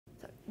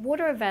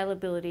Water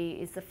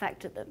availability is the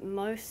factor that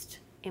most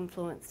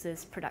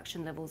influences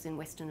production levels in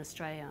Western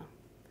Australia.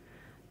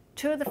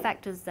 Two of the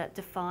factors that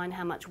define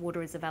how much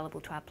water is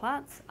available to our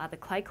plants are the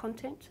clay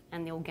content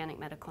and the organic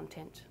matter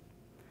content.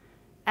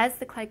 As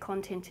the clay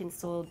content in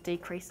soil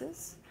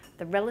decreases,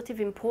 the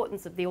relative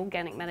importance of the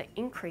organic matter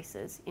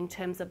increases in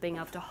terms of being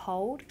able to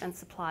hold and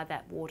supply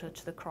that water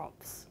to the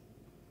crops.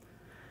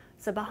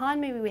 So behind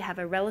me we have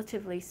a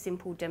relatively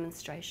simple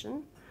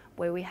demonstration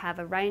where we have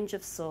a range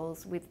of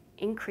soils with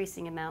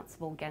increasing amounts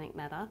of organic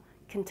matter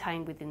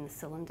contained within the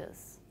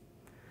cylinders.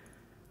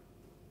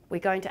 We're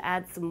going to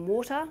add some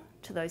water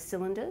to those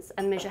cylinders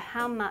and measure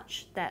how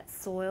much that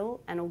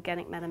soil and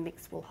organic matter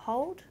mix will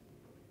hold.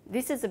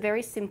 This is a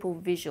very simple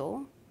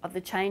visual of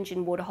the change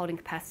in water holding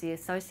capacity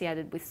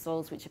associated with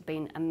soils which have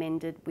been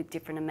amended with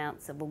different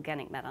amounts of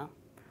organic matter.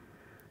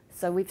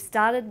 So we've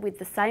started with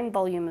the same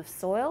volume of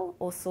soil,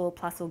 or soil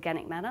plus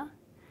organic matter,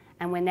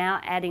 and we're now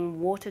adding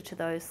water to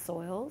those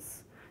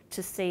soils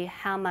to see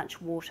how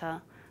much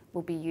water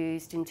will be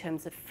used in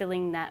terms of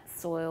filling that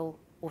soil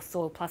or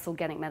soil plus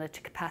organic matter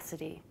to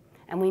capacity.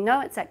 And we know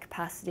it's at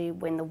capacity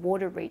when the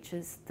water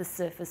reaches the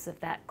surface of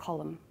that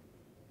column.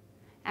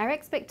 Our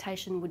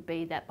expectation would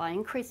be that by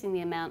increasing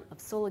the amount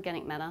of soil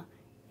organic matter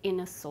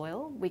in a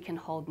soil, we can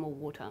hold more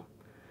water.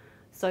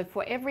 So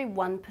for every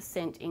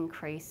 1%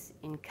 increase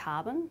in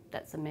carbon,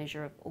 that's a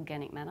measure of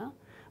organic matter,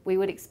 we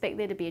would expect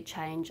there to be a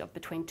change of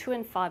between 2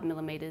 and 5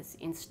 millimetres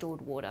in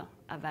stored water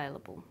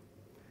available.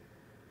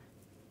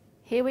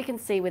 Here we can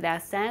see with our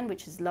sand,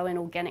 which is low in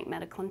organic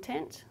matter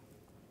content,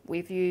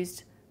 we've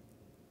used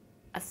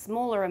a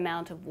smaller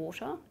amount of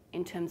water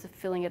in terms of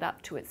filling it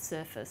up to its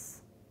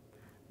surface.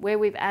 Where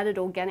we've added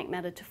organic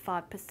matter to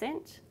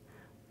 5%,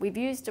 we've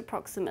used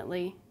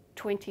approximately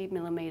 20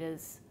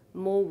 millimetres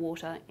more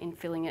water in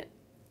filling it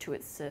to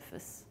its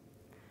surface.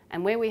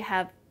 And where we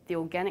have the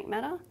organic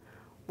matter,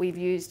 we've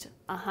used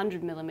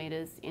 100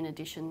 millimetres in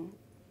addition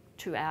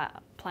to our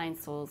plain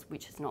soils,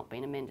 which has not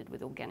been amended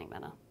with organic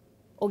matter.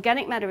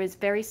 Organic matter is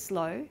very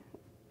slow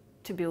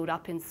to build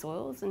up in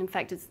soils, and in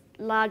fact it's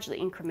largely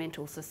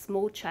incremental, so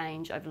small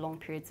change over long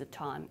periods of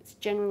time. It's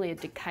generally a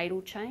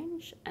decadal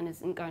change and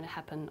isn't going to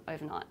happen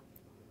overnight.